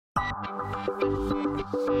Hey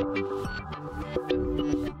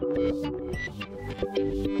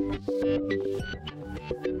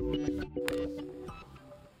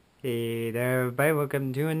there everybody,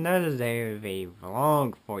 welcome to another day of a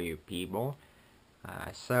vlog for you people.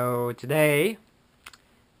 So today,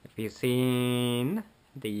 if you've seen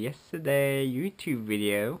the yesterday YouTube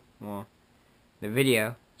video, well, the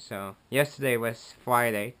video, so yesterday was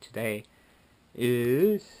Friday, today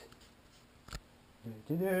is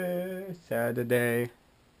Saturday,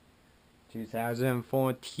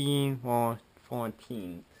 2014, well,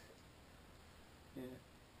 14th.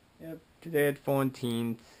 Yep, today at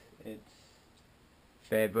 14th, it's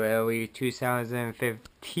February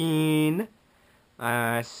 2015.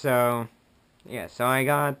 So I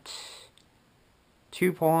got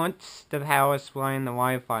 2 ports, the power supply and the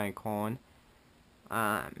Wi-Fi cord.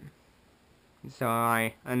 So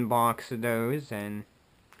I unboxed those and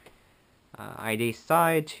I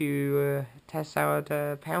decided to test out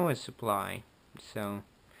the power supply. So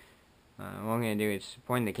what I'm gonna do is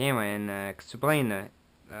point the camera and explain that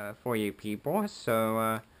for you people.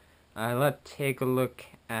 So let's take a look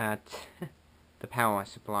at the power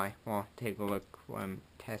supply. Well, take a look what I'm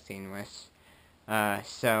testing with.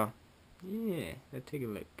 So yeah, let's take a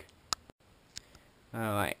look.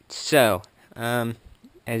 Alright, so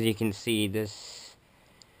as you can see, this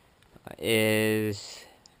is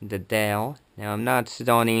the Dell. Now I'm not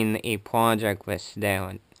starting a project with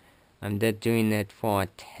Dell. I'm just doing it for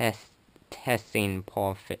testing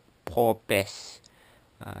purpose.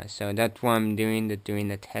 So that's what I'm doing, the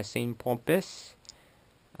testing purpose.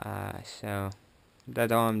 So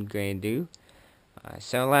that's all I'm going to do.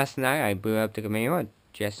 So last night I blew up the camera,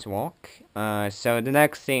 just walk. So the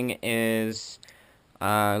next thing is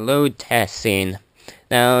load testing.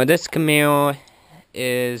 Now this camera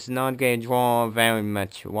is not going to draw very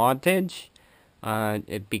much wattage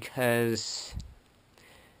because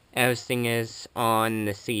everything is on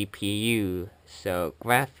the CPU. So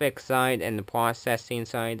graphics side and the processing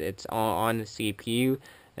side, it's all on the CPU.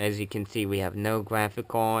 As you can see, we have no graphic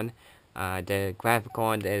card. The graphic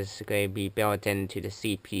card is going to be built into the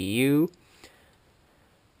CPU.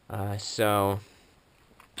 So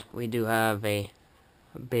we do have a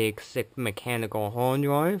big thick mechanical hard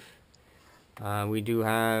drive. We do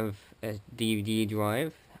have a DVD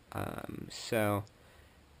drive. Yeah,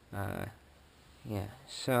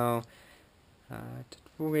 so that's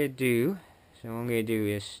what we're gonna do. So what I'm gonna do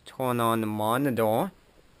is turn on the monitor.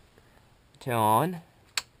 Turn on.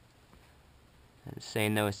 And say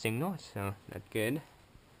no signal, so that's good.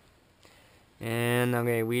 And I'm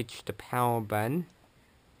gonna reach the power button.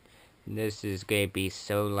 This is gonna be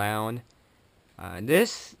so loud.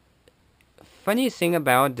 This funny thing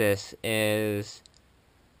about this is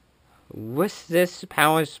with this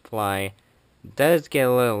power supply, it does get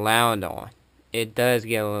a little louder. It does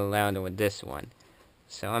get a little louder with this one.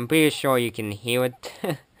 So I'm pretty sure you can hear it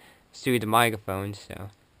through the microphone, so.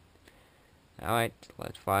 Alright,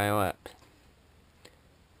 let's fire up.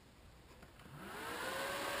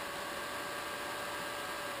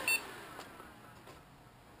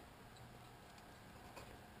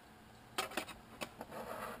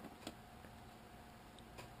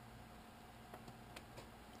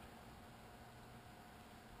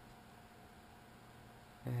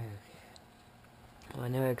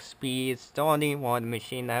 Newegg speed starting while the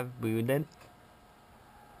machine have booted.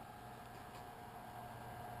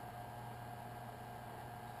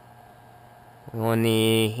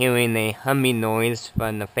 Only hearing a humming noise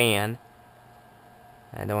from the fan.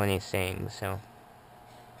 I don't want anything, so.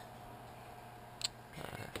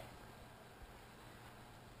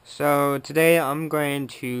 So today I'm going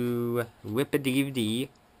to rip a DVD.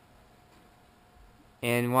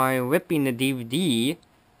 And while ripping the DVD,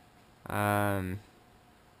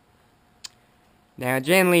 now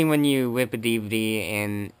generally when you rip a DVD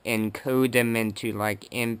and encode them into like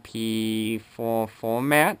MP4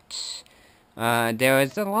 formats, there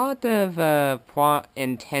is a lot of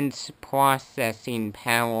intense processing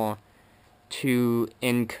power to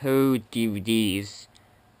encode DVDs,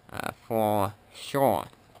 for sure.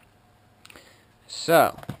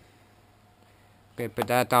 So, okay, put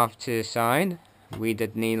that off to the side. We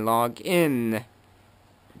just need to log in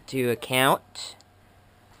to account.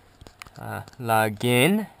 Log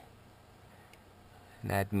in.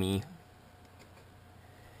 Not me.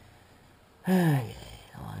 Okay,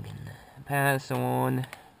 log in. Pass on.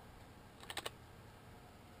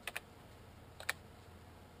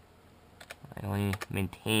 I only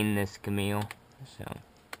maintain this Camille, so.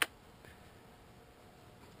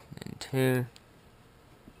 And 2.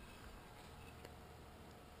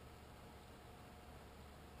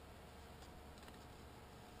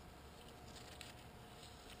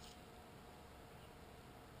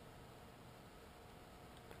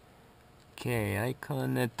 Okay,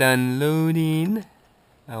 icon is done loading.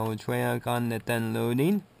 Our tray icon is done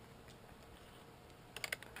loading.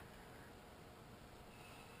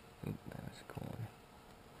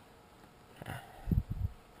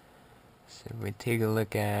 So we take a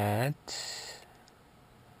look at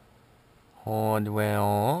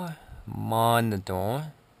hardware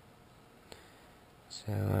monitor.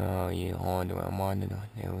 So hardware monitor,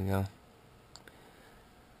 there we go.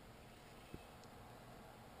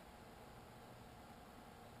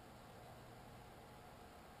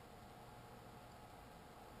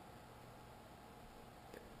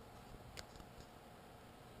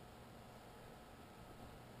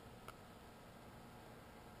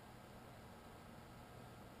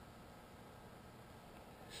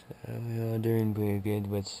 So we are doing pretty good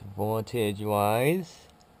with voltage wise.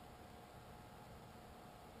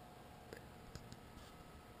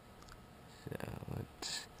 So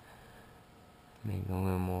let's make a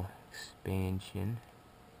little more expansion.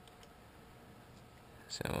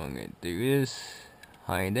 So I'm gonna do this,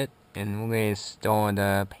 hide it, and we're gonna start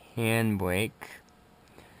up handbrake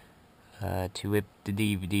to whip the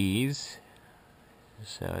DVDs.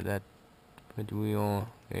 So that's what we are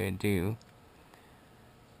gonna do.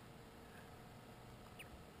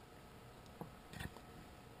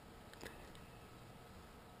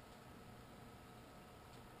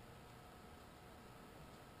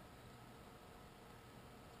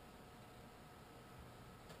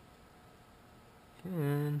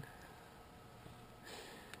 And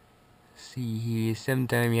see here,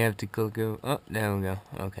 sometimes you have to click over. Oh, there we go.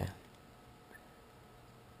 Okay.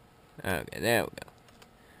 Okay, there we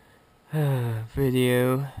go.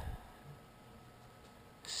 Video.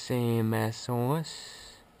 Same as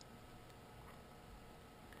source.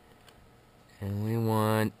 And we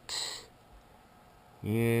want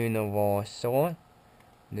universal.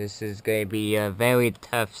 This is going to be a very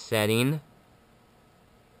tough setting.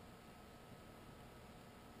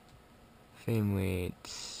 Frame rate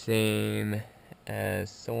same as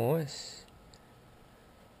source.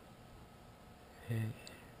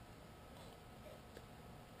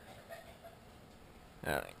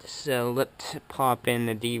 Alright, so let's pop in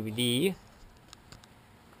the DVD.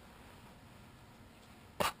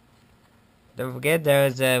 Don't forget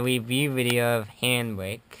there's a review video of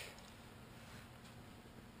handbrake.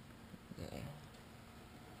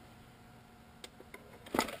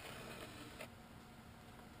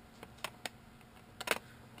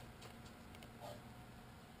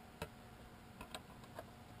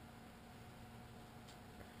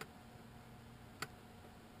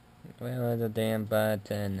 Where was the damn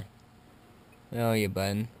button? Oh, your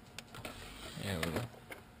button. There we go.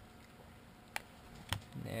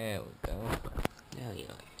 There we go. There you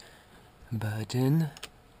go. Button.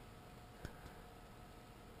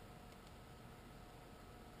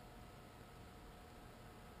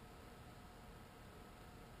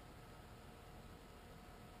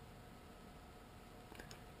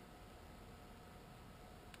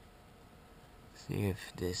 See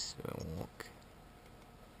if this will work.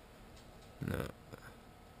 No.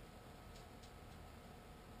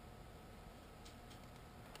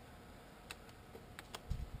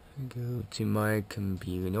 Go to my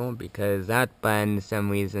computer because that button for some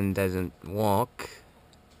reason doesn't work.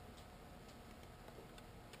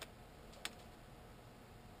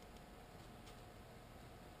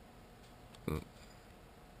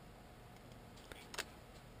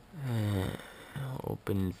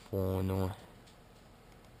 Open folder.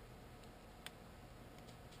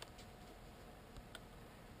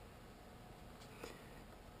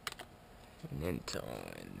 And then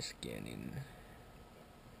time scanning.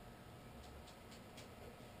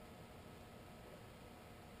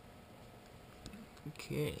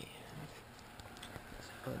 Okay.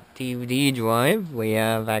 So DVD drive, we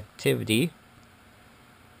have activity.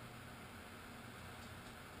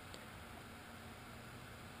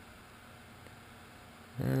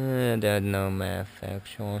 There's no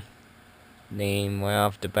manufacturer name right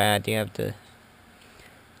off the bat. You have to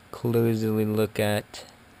closely look at.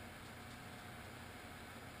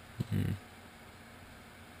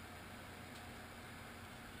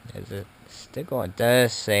 There's a sticker. It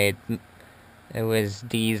does say it was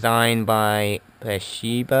designed by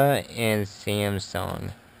Toshiba and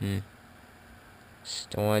Samsung.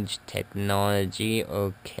 Storage technology,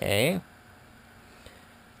 okay.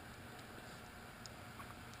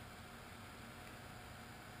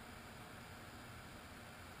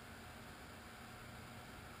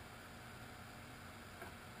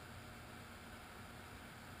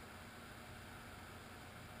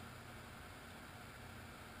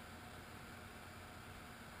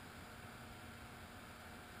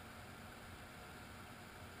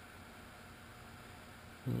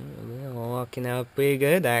 working out pretty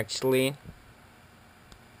good actually.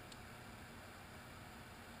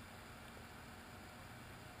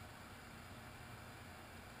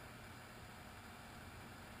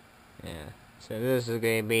 Yeah, so this is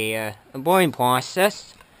gonna be a boring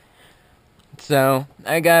process. So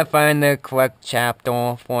I gotta find the correct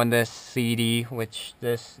chapter for this CD, which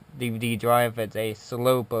this DVD drive is a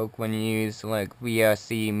slowpoke when you use like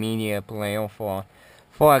VLC media player for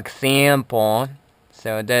example.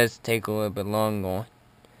 So it does take a little bit longer.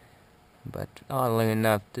 But oddly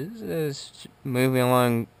enough, this is moving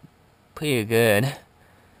along pretty good.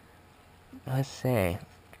 I would say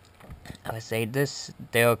this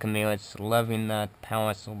Dell Camille is loving that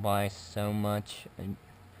power supply so much.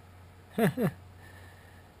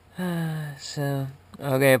 So,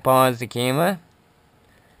 okay, pause the camera.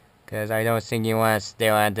 Because I don't think you want to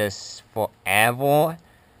stare at this forever.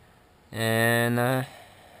 And,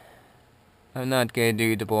 I'm not gonna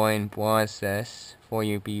do the boring process for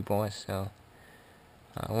you people, so.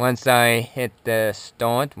 Once I hit the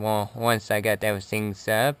start, well, once I get everything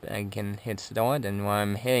set up, I can hit start, and while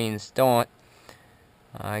I'm hitting start,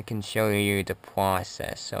 I can show you the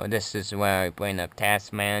process. So this is where I bring up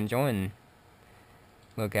Task Manager and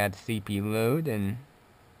look at CPU load and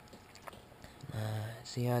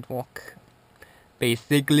see how it works.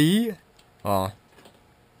 Basically, or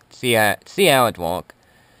see how it works.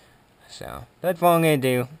 So that's what I'm gonna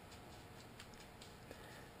do.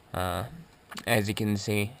 As you can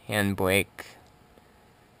see, handbrake.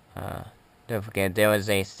 Don't forget there was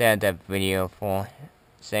a setup video for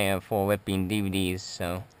ripping DVDs,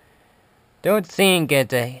 so don't think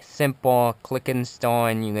it's a simple click install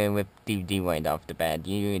and you can rip DVD right off the bat.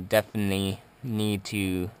 You definitely need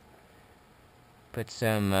to put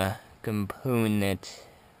some component,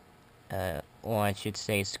 or I should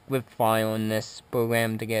say script file in this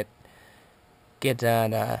program to get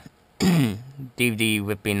that DVD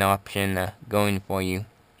ripping option going for you.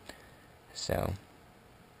 So,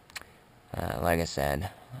 like I said,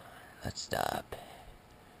 let's stop.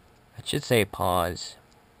 I should say pause.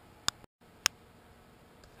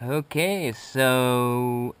 Okay,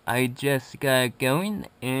 so I just got going,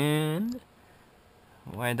 and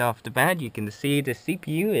right off the bat, you can see the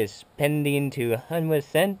CPU is pending to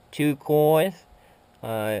 100%, 2 cores.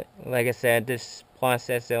 Like I said, this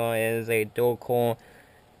processor is a dual-core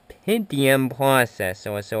Pentium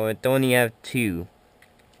processor, so it only have 2.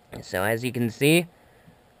 So as you can see,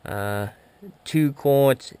 2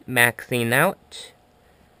 cores maxing out.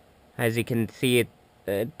 As you can see,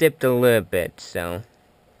 it dipped a little bit, so.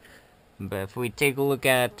 But if we take a look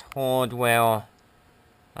at hardware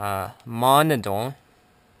monitor,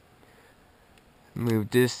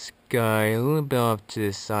 move this guy a little bit off to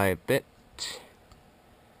the side a bit, so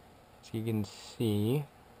you can see.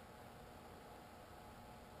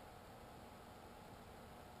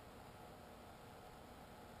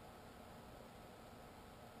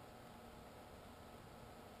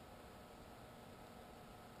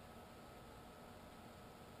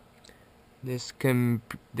 This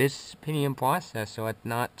Pentium processor is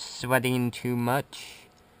not sweating too much.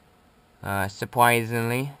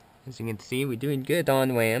 Surprisingly, as you can see, we're doing good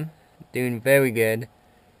on RAM, doing very good.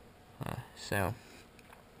 So,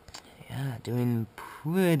 yeah, doing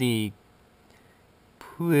pretty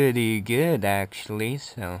good actually.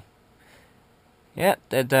 So, yeah,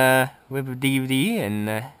 that with a DVD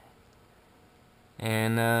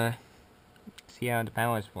and see how the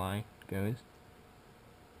power supply goes.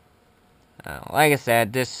 Like I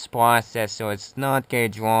said, this processor it's not gonna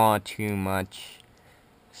draw too much,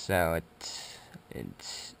 so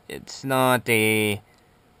it's not a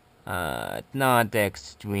not the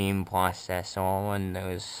extreme processor, one of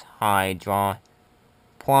those high draw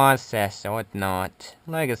processor. It's not.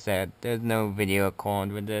 Like I said, there's no video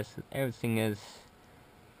card with this. Everything is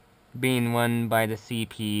being run by the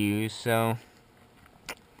CPU, so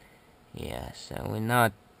yeah. So we're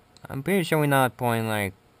not. I'm pretty sure we're not putting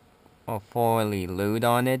like or fully load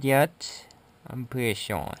on it yet. I'm pretty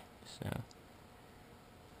sure. So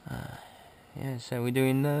yeah, so we're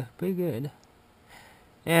doing pretty good.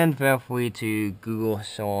 And feel free to Google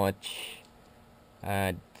search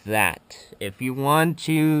that. If you want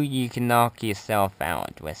to, you can knock yourself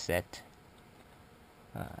out with it.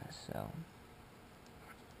 So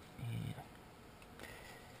yeah.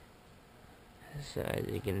 So as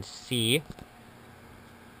you can see,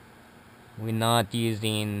 we're not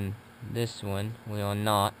using this one. We are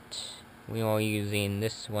not. We are using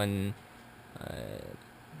this one.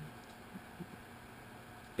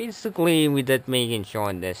 Basically, we're just making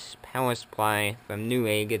sure this power supply from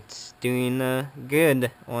Newegg it's doing good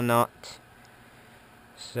or not.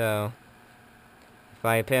 So, if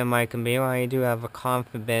I pair my computer, I do have a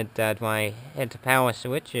confidence that when I hit the power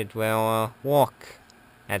switch, it will work.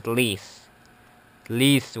 At least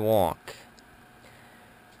walk.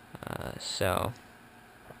 So,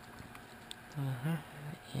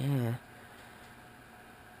 yeah.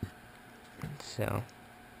 So,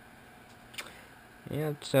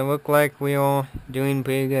 yep. So look like we are doing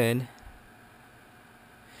pretty good.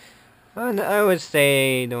 And I would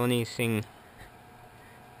say the only thing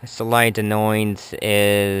slight annoyance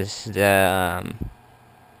is the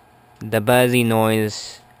buzzy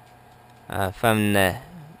noise from the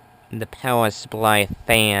power supply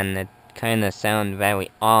fan. It kind of sounds very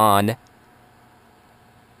odd.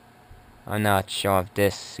 I'm not sure if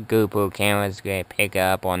this GoPro camera is gonna pick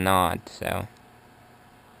up or not, so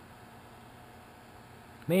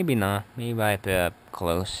maybe not. Maybe I put it up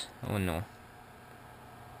close. I don't know.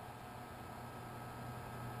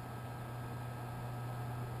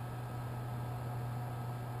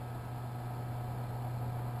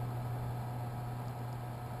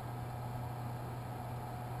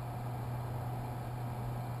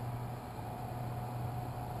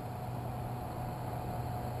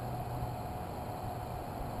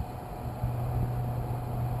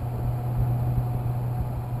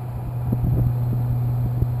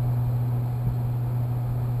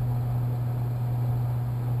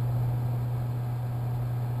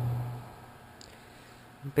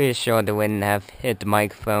 I'm pretty sure they wouldn't have hit the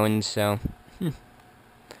microphone, so.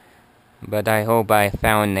 But I hope I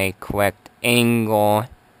found a correct angle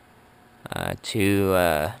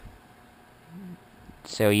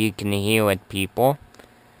so you can hear it, people.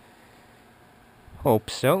 Hope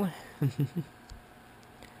so.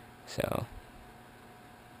 So,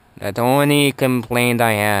 that's the only complaint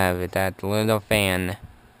I have with that little fan.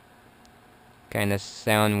 Kinda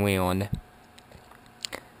sound weird.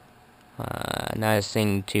 Another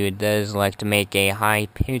thing too, it does like to make a high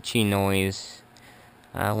pitchy noise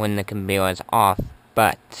when the computer is off.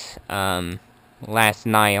 But last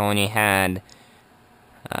night I only had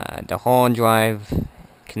the hard drive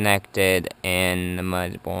connected and the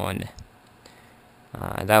motherboard.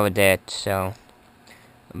 That was it. So,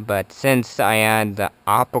 but since I add the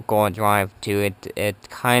optical drive to it, it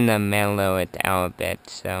kind of mellowed it out a bit.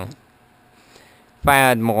 So, if I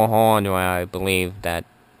add more hardware, I believe that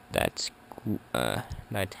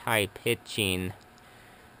high pitching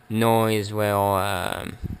noise will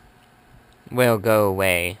go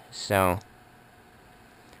away. So,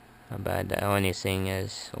 but the only thing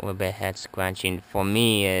is a little bit head scratching for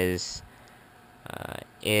me is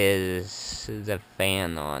the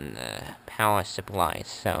fan on the power supply.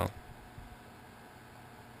 So,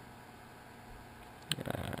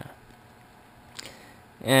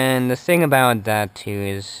 and the thing about that too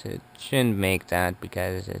is it shouldn't make that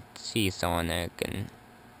because it's seasonic and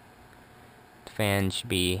the fan should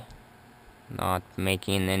be not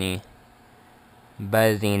making any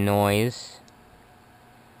buzzing noise.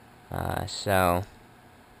 So,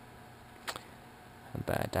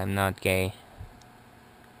 but I'm not gonna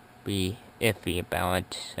be iffy about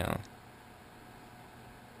it, so,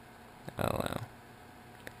 oh well.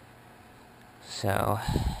 So,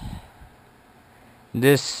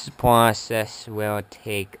 this process will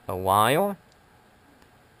take a while.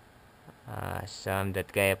 So I'm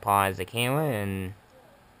just gonna pause the camera and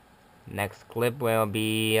next clip will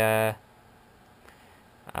be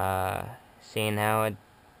seeing how it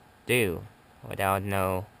do without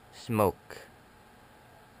no smoke.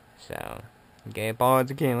 So, okay, pause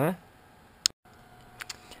the camera.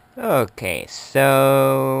 Okay,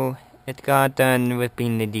 so it got done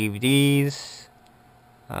ripping the DVDs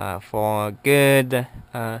for good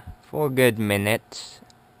 4 good minutes.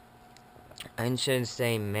 I shouldn't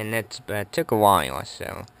say minutes, but it took a while,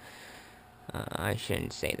 so I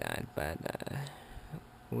shouldn't say that. But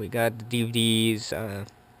we got the DVDs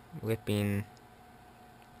ripping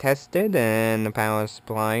tested, and the power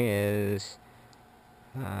supply is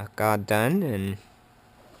got done and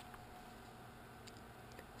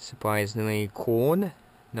surprisingly cold.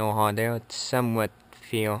 No hot air. It's somewhat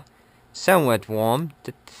warm,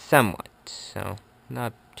 somewhat, so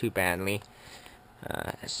not too badly.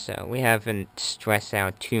 So we haven't stressed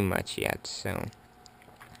out too much yet. So,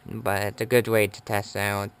 but it's a good way to test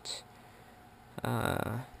out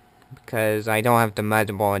because I don't have the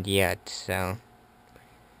motherboard yet. So.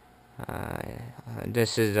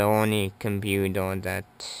 This is the only computer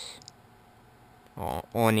or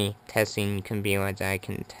only testing computer that I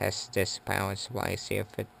can test this power supply, see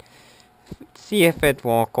if it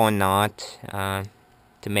work or not,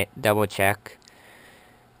 to double check,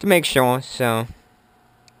 to make sure. So,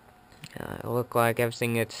 it look like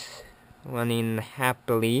everything is running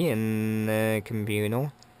happily in the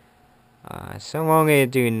computer. So what I'm gonna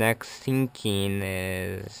do next thinking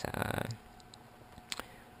is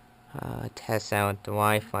test out the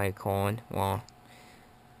Wi-Fi card. Well,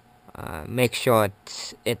 make sure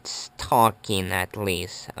it's talking at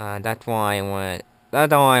least. That's all I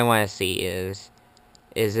want to see is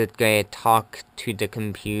it gonna talk to the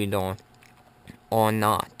computer or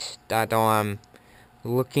not. That's all I'm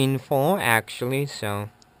looking for actually. So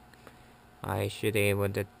I should be able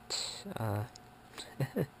to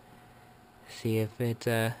see if it's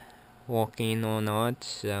working or not.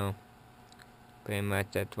 So pretty much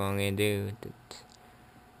that's what I'm gonna do.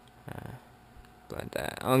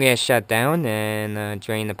 But I'm gonna shut down and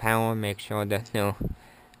drain the power. Make sure there's no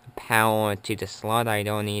power to the slot. I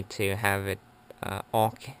don't need to have it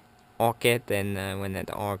arc it, and when it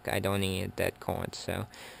arc, I don't need that cord. So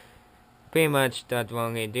pretty much that's what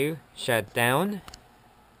I'm gonna do. Shut down.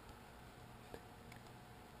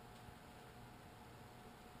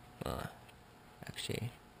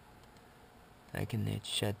 Actually, I can hit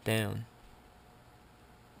shut down.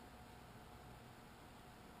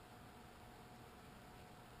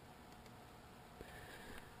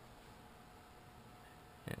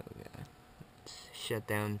 There we go. Let's shut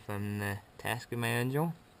down from the task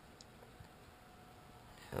manager.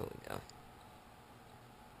 There we go.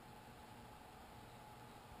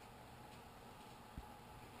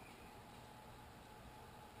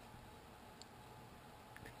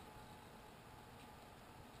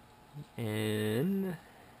 And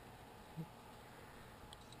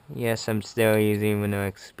yes, I'm still using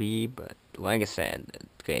Windows XP, but like I said,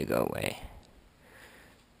 it's gonna go away.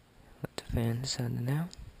 Let the fan sound now.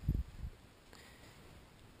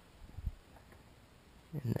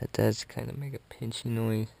 And that does kind of make a pinchy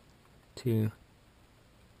noise too.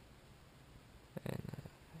 And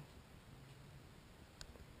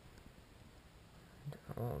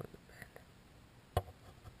oh,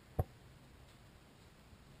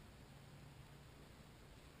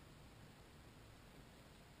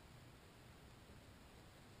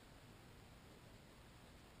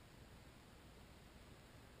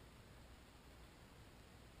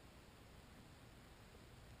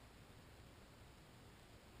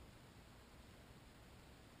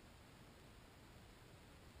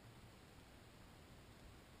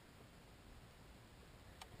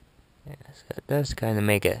 yeah, so it does kind of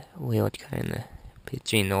make a weird kind of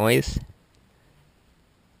pitchy noise.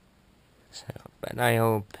 So, but I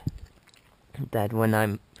hope that when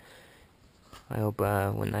I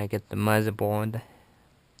get the motherboard,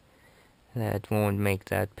 that won't make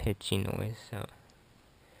that pitchy noise. So,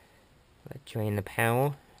 let's drain the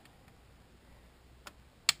power.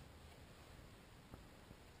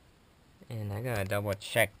 And I gotta double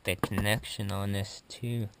check the connection on this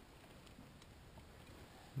too.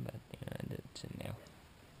 But yeah, that's in there.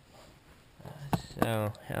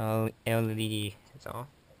 So LED is off.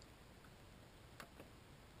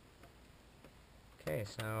 Okay,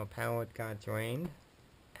 so power got drained.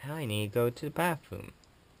 I need to go to the bathroom.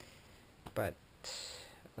 But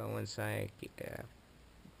once I get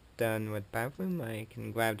done with bathroom, I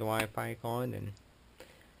can grab the Wi-Fi card and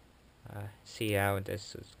see how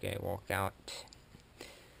this is gonna work out.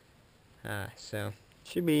 So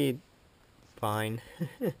should be fine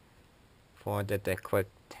for the quick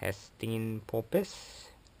testing purpose.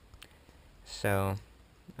 So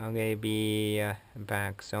I'm gonna be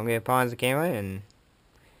back. So I'm gonna pause the camera and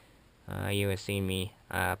you will see me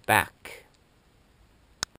back.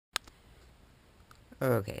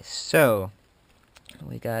 Okay, so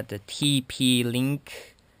we got the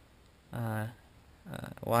TP-Link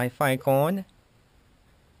Wi-Fi card.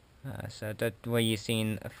 So that's what you see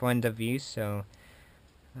in front of you. So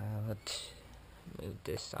let's move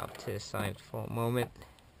this up to the side for a moment.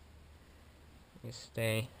 You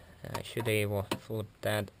stay. I should be able to flip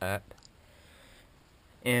that up.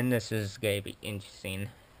 And this is gonna be interesting.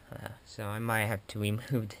 So I might have to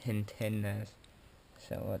remove the antennas.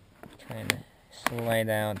 So let's try to slide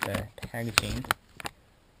out the packaging.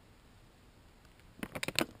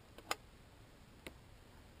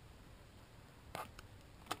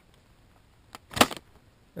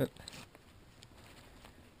 Get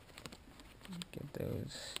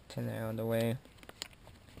those antennas out of the way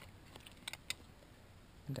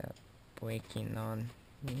without breaking on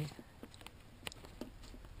me.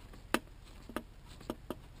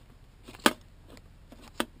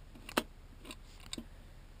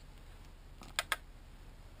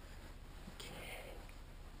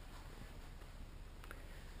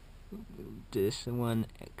 This one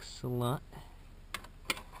excellent.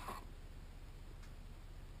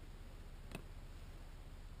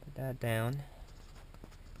 Put that down.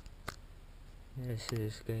 This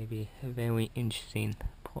is going to be a very interesting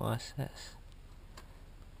process.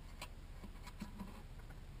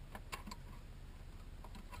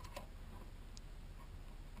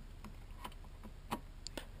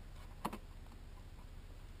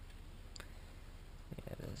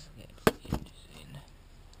 Yeah, this is going to be interesting.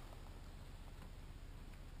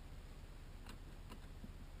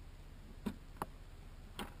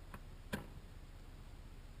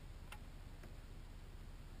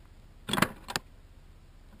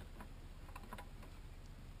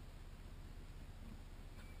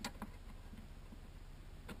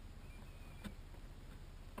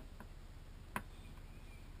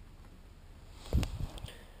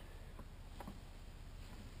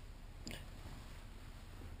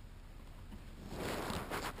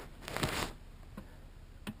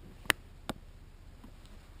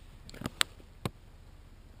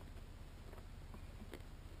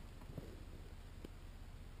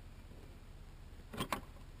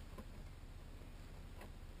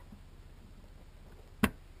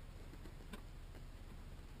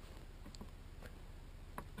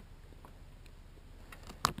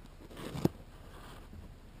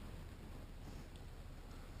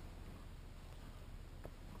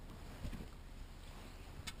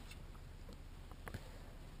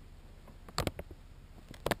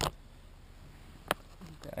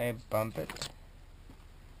 Did I bump it?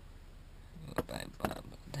 I bump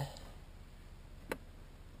it.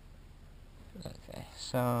 Okay,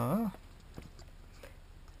 so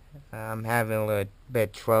I'm having a little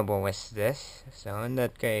bit trouble with this, so I'm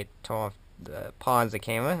not going to pause the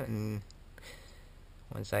camera, and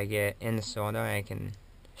once I get installed, I can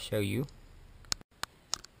show you.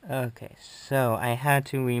 Okay, so I had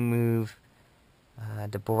to remove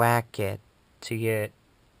the bracket to get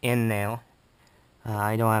in now.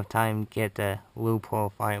 I don't have time to get the low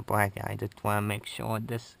profile bracket. I just want to make sure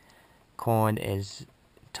this cord is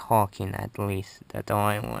talking at least. That's all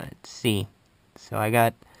I want to see. So I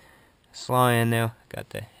got slot in there,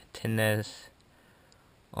 got the tennis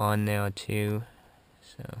on there too.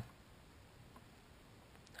 So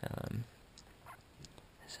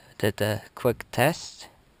did the quick test.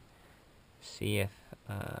 See if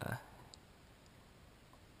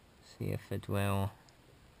it will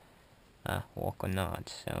work or not.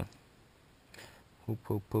 So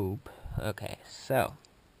poop. Okay, so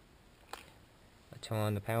I turn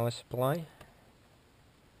on the power supply.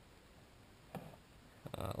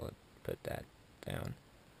 I'll put that down.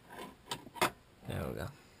 There we go.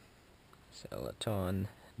 So let's turn on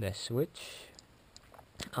the switch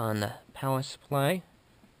on the power supply.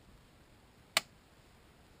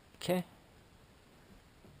 Okay.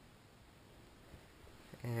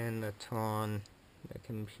 And let's turn on the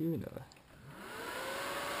computer.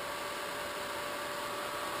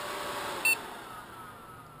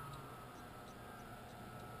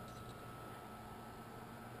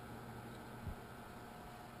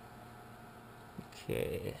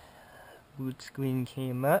 Okay, boot screen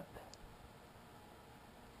came up.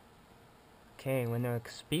 Okay, Windows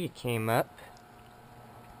XP came up.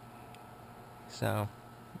 So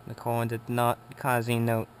the cord is not causing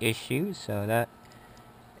no issues, so that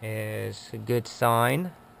is a good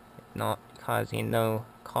sign. Not causing no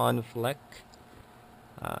conflict,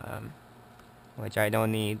 which I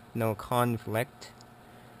don't need no conflict.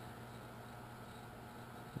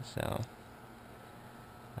 So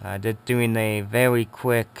just doing a very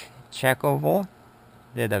quick check over.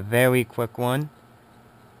 Did a very quick one.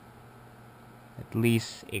 At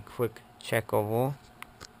least a quick check over,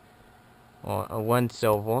 or a once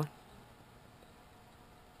over.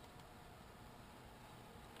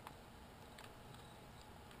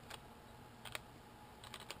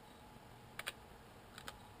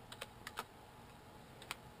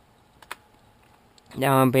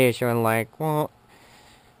 Now I'm pretty sure, like, well,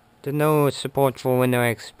 there's no support for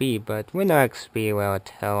Windows XP, but Windows XP will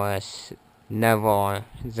tell us never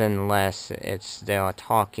unless it's they're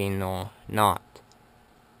talking or not.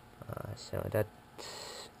 So that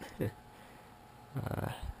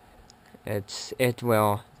it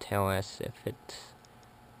will tell us if it's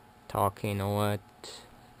talking or what.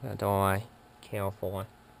 That's all I care for.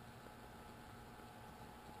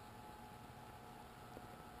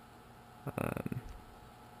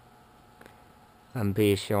 I'm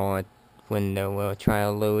pretty sure Windows will try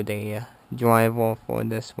to load a driver for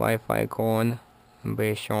this Wi-Fi cord. I'm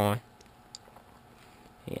pretty sure.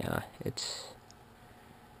 Yeah, it's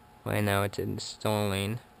right now it's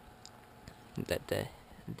installing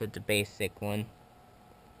the basic one.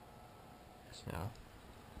 So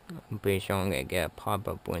I'm pretty sure I'm gonna get a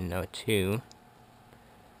pop-up window too.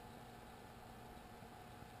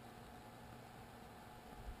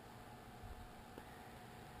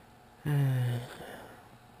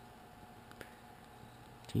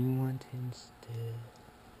 Do you want instead?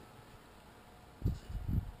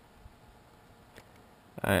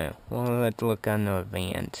 Alright, well, let's look on the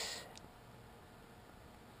advanced.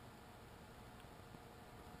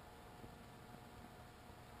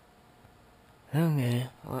 Okay,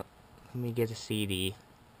 well, let me get a CD.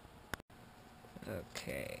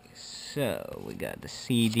 Okay, so we got the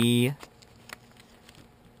CD.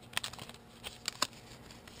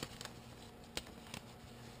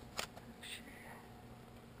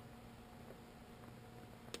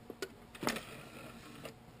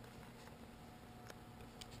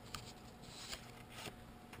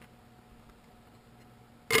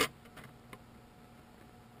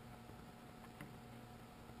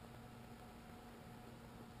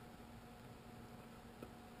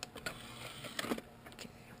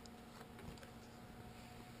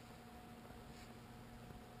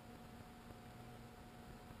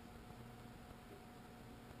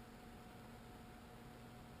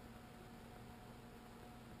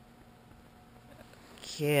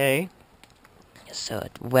 Okay, so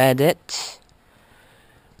it read it.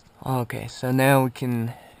 Okay, so now we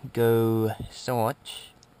can go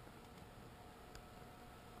search.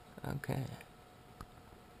 Okay.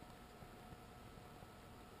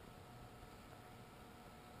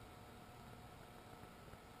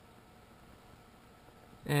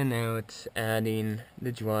 And now it's adding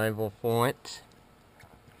the driver for it.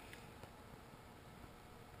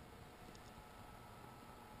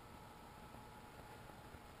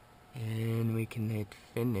 And we can hit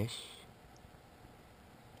finish.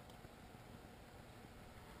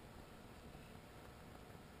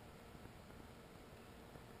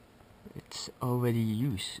 It's already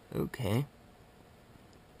used. Okay.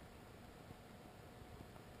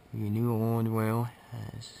 Your new hardware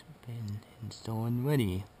has been installed and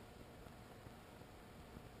ready.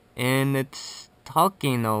 And it's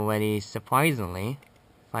talking already, surprisingly.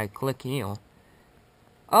 If I click here.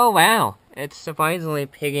 Oh wow! It's surprisingly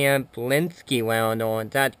picking up Blinsky round on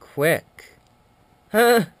that quick.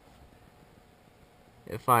 Huh?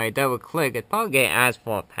 If I double click, it probably get asked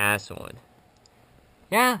for a password.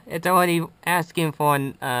 Yeah, it's already asking for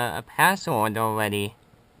a password already.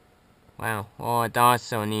 Wow, well, it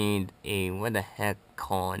also need a, what the heck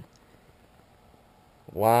called?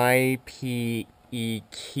 YPE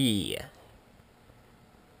key.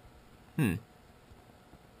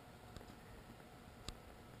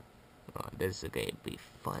 Oh, this is gonna be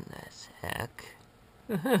fun as heck.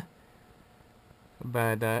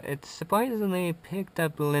 But, it's surprisingly picked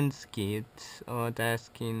up Linsky. It's all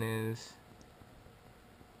asking is...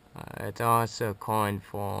 it's also calling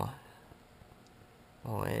for...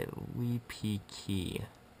 oh, a VP key.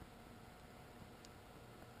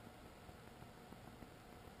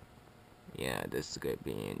 Yeah, this is gonna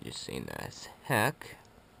be interesting as heck.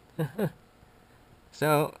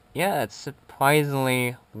 So, yeah, it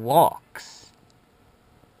surprisingly works.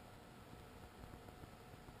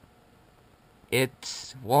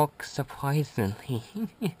 It works surprisingly.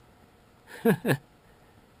 Yeah,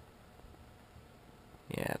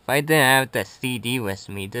 if I didn't have the CD with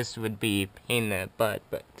me, this would be a pain in the butt,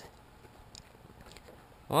 but...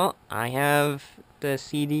 well, I have the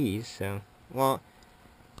CD, so... well,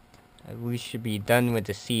 we should be done with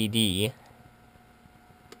the CD.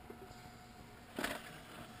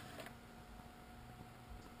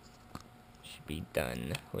 Should be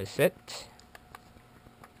done with it.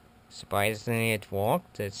 Surprisingly, it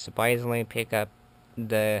worked. It surprisingly picked up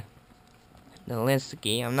the list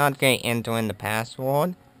key. I'm not going to enter in the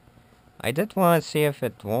password. I did want to see if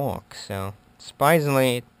it works, so...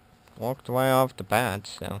 surprisingly, it worked right off the bat,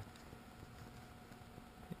 so...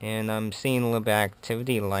 and I'm seeing a little bit of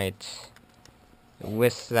activity light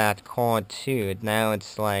with that card too. Now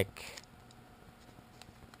it's like...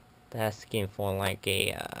 asking for like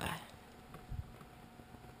a,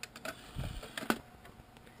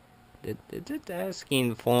 it's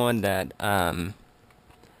asking for that,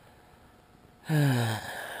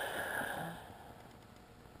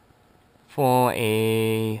 for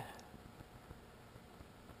a,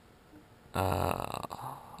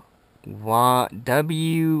 WEP.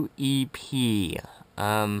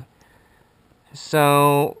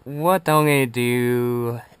 So what I'm gonna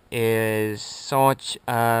do is search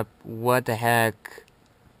up what the heck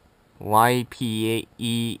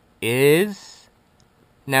YPE is.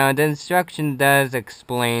 Now the instruction does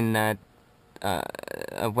explain that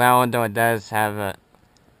a welder does have a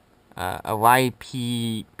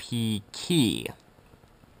YPP key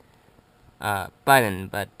button,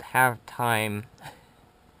 but half time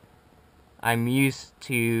I'm used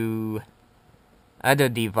to other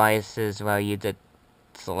devices where you just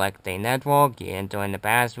select a network, you enter in the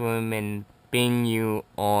bathroom, and bin you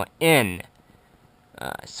are in,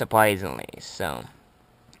 surprisingly. So,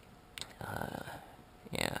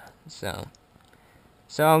 yeah, so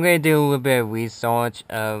I'm gonna do a little bit of research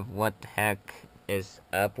of what the heck is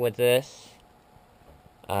up with this.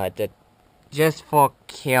 Just for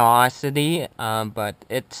curiosity, but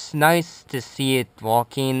it's nice to see it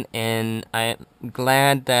working, and I'm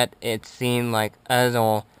glad that it seemed like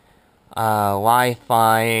other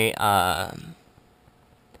Wi-Fi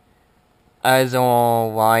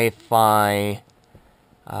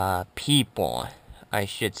people, I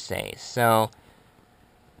should say. So,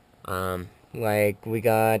 like, we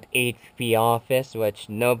got HP Office, which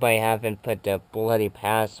nobody haven't put the bloody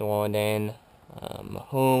password in.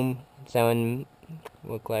 Home, someone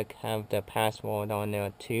look like have the password on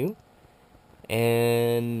there too.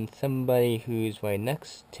 And somebody who's right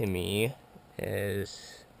next to me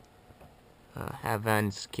is have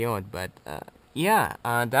unsecured, but yeah,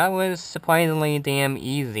 that was surprisingly damn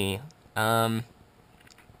easy.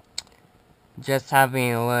 Just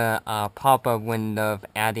having a little pop-up window of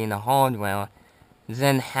adding the hardware,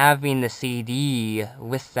 then having the CD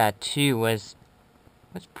with that too was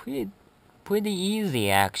pretty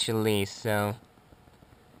easy actually. So,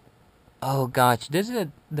 oh gosh, this is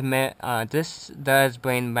this does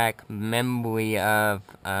bring back memory of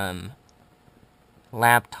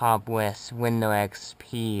laptop with Windows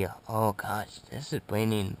XP. Oh gosh, this is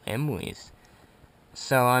bringing memories.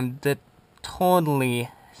 So I'm totally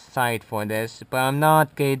psyched for this, but I'm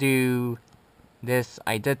not gonna do this.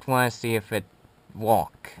 I just want to see if it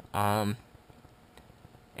work. And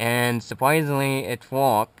surprisingly, it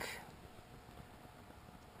work.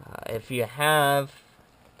 If you have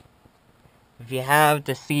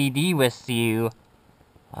the CD with you,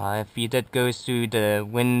 if you did go through the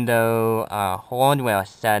window hardware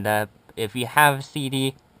setup, if you have a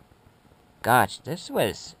CD, gosh, this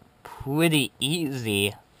was pretty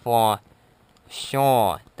easy for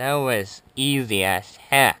sure. That was easy as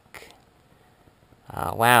heck.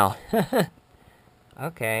 Wow.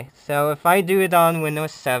 Okay, so if I do it on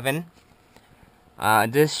Windows 7,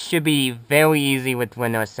 this should be very easy with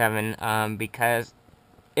Windows 7, because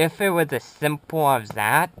if it was as simple as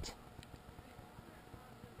that,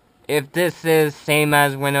 if this is same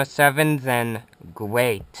as Windows 7, then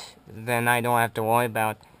great. Then I don't have to worry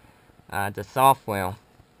about the software.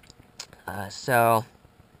 So,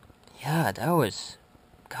 yeah, that was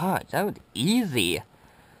easy.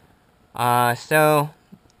 So,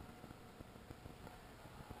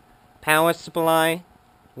 power supply,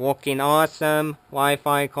 working awesome.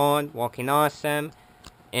 Wi-Fi card, working awesome.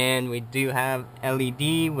 And we do have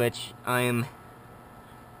LED, which I'm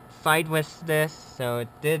side with this, so it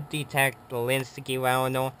did detect the linustechtips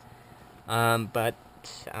router. But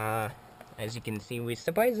as you can see, we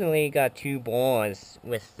surprisingly got 2 bars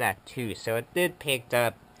with that too, so it did pick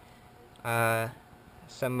up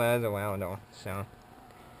some other router. So,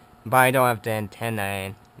 but I don't have the antenna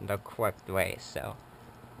in the correct way, so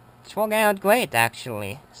it's working out great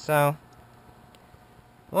actually. So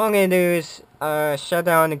what I'm gonna do is shut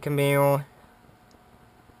down the computer,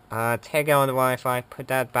 take out the Wi-Fi, put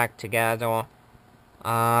that back together,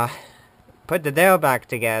 put the Dell back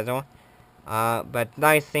together. But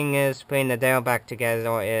nice thing is, putting the Dell back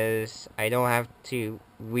together is I don't have to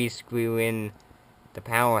re-screw in the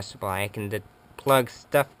power supply. I can plug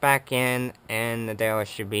stuff back in, and the Dell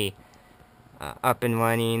should be up and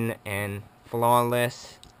running and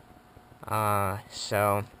flawless.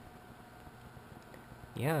 So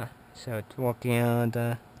yeah, so it's working out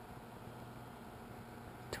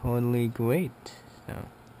totally great. So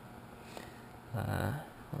what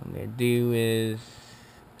I'm gonna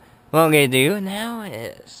do now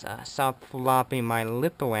is stop flopping my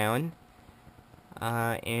lip around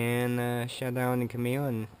and shut down the computer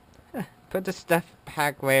and put the stuff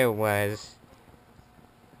back where it was.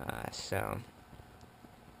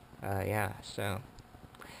 Yeah, so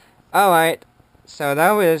alright, so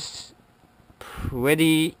that was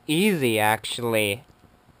pretty easy actually.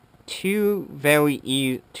 Too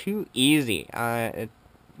easy. It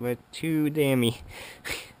was too damn easy.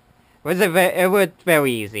 It was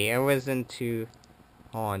very easy. It wasn't too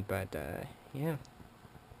hard, but yeah.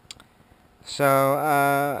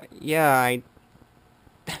 So yeah,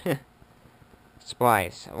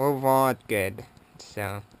 Splice. Overall, it's good.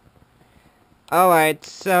 So alright,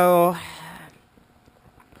 so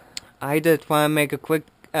I just want to make a quick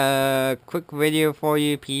video for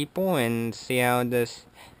you people and see how this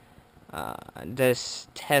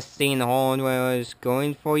testing hardware is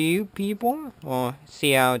going for you people, or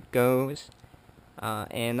see how it goes.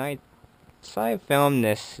 And I filmed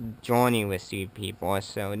this journey with you people.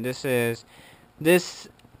 So this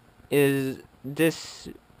this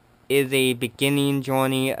is a beginning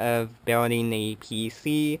journey of building a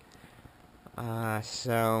PC.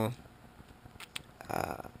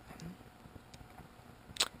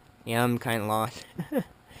 Yeah, I'm kind of lost.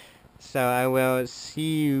 So I will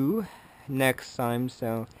see you next time.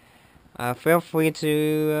 So feel free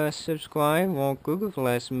to subscribe or Google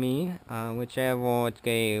Plus me, whichever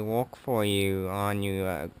they work for you on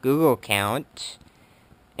your Google account.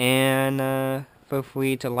 And feel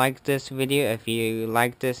free to like this video if you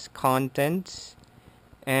like this content.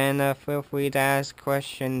 And feel free to ask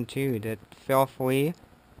question too. That feel free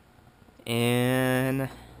and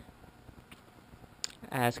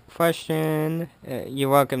ask question. You're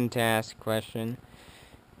welcome to ask question.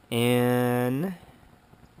 And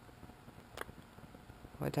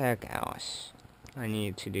what the heck else I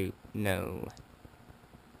need to do? No.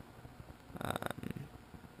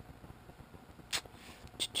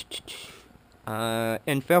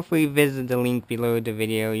 And feel free to visit the link below the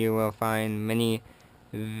video. You will find many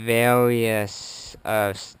various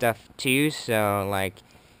stuff too. So like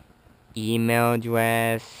email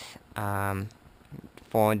address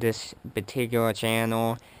for this particular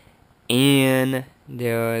channel, and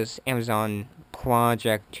there's Amazon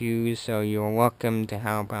project too. So you're welcome to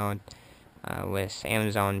help out with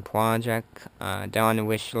Amazon project down the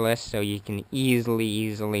wish list, so you can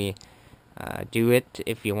easily do it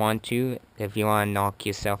if you want to, if you want to knock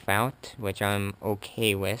yourself out, which I'm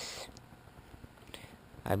okay with.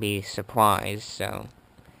 I'd be surprised, so,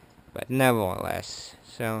 but nevertheless,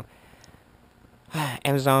 so,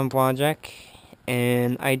 Amazon project,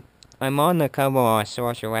 and I'm on a couple of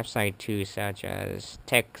social websites too, such as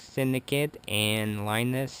Tech Syndicate and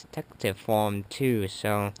linustechtips too,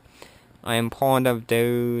 so, I'm part of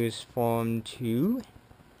those forum too.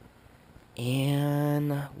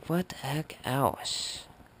 And what the heck else?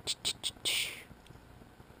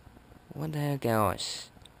 What the heck else?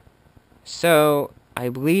 So I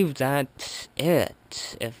believe that's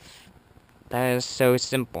it. If that is so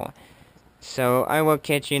simple. So I will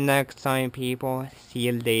catch you next time, people. See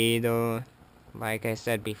you later. Like I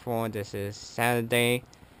said before, this is Saturday.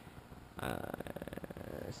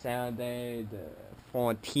 Saturday the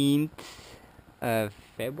 14th of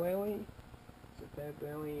February.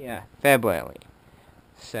 February? Yeah, February.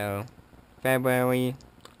 So, February,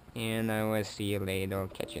 and I will see you later.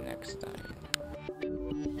 Catch you next time.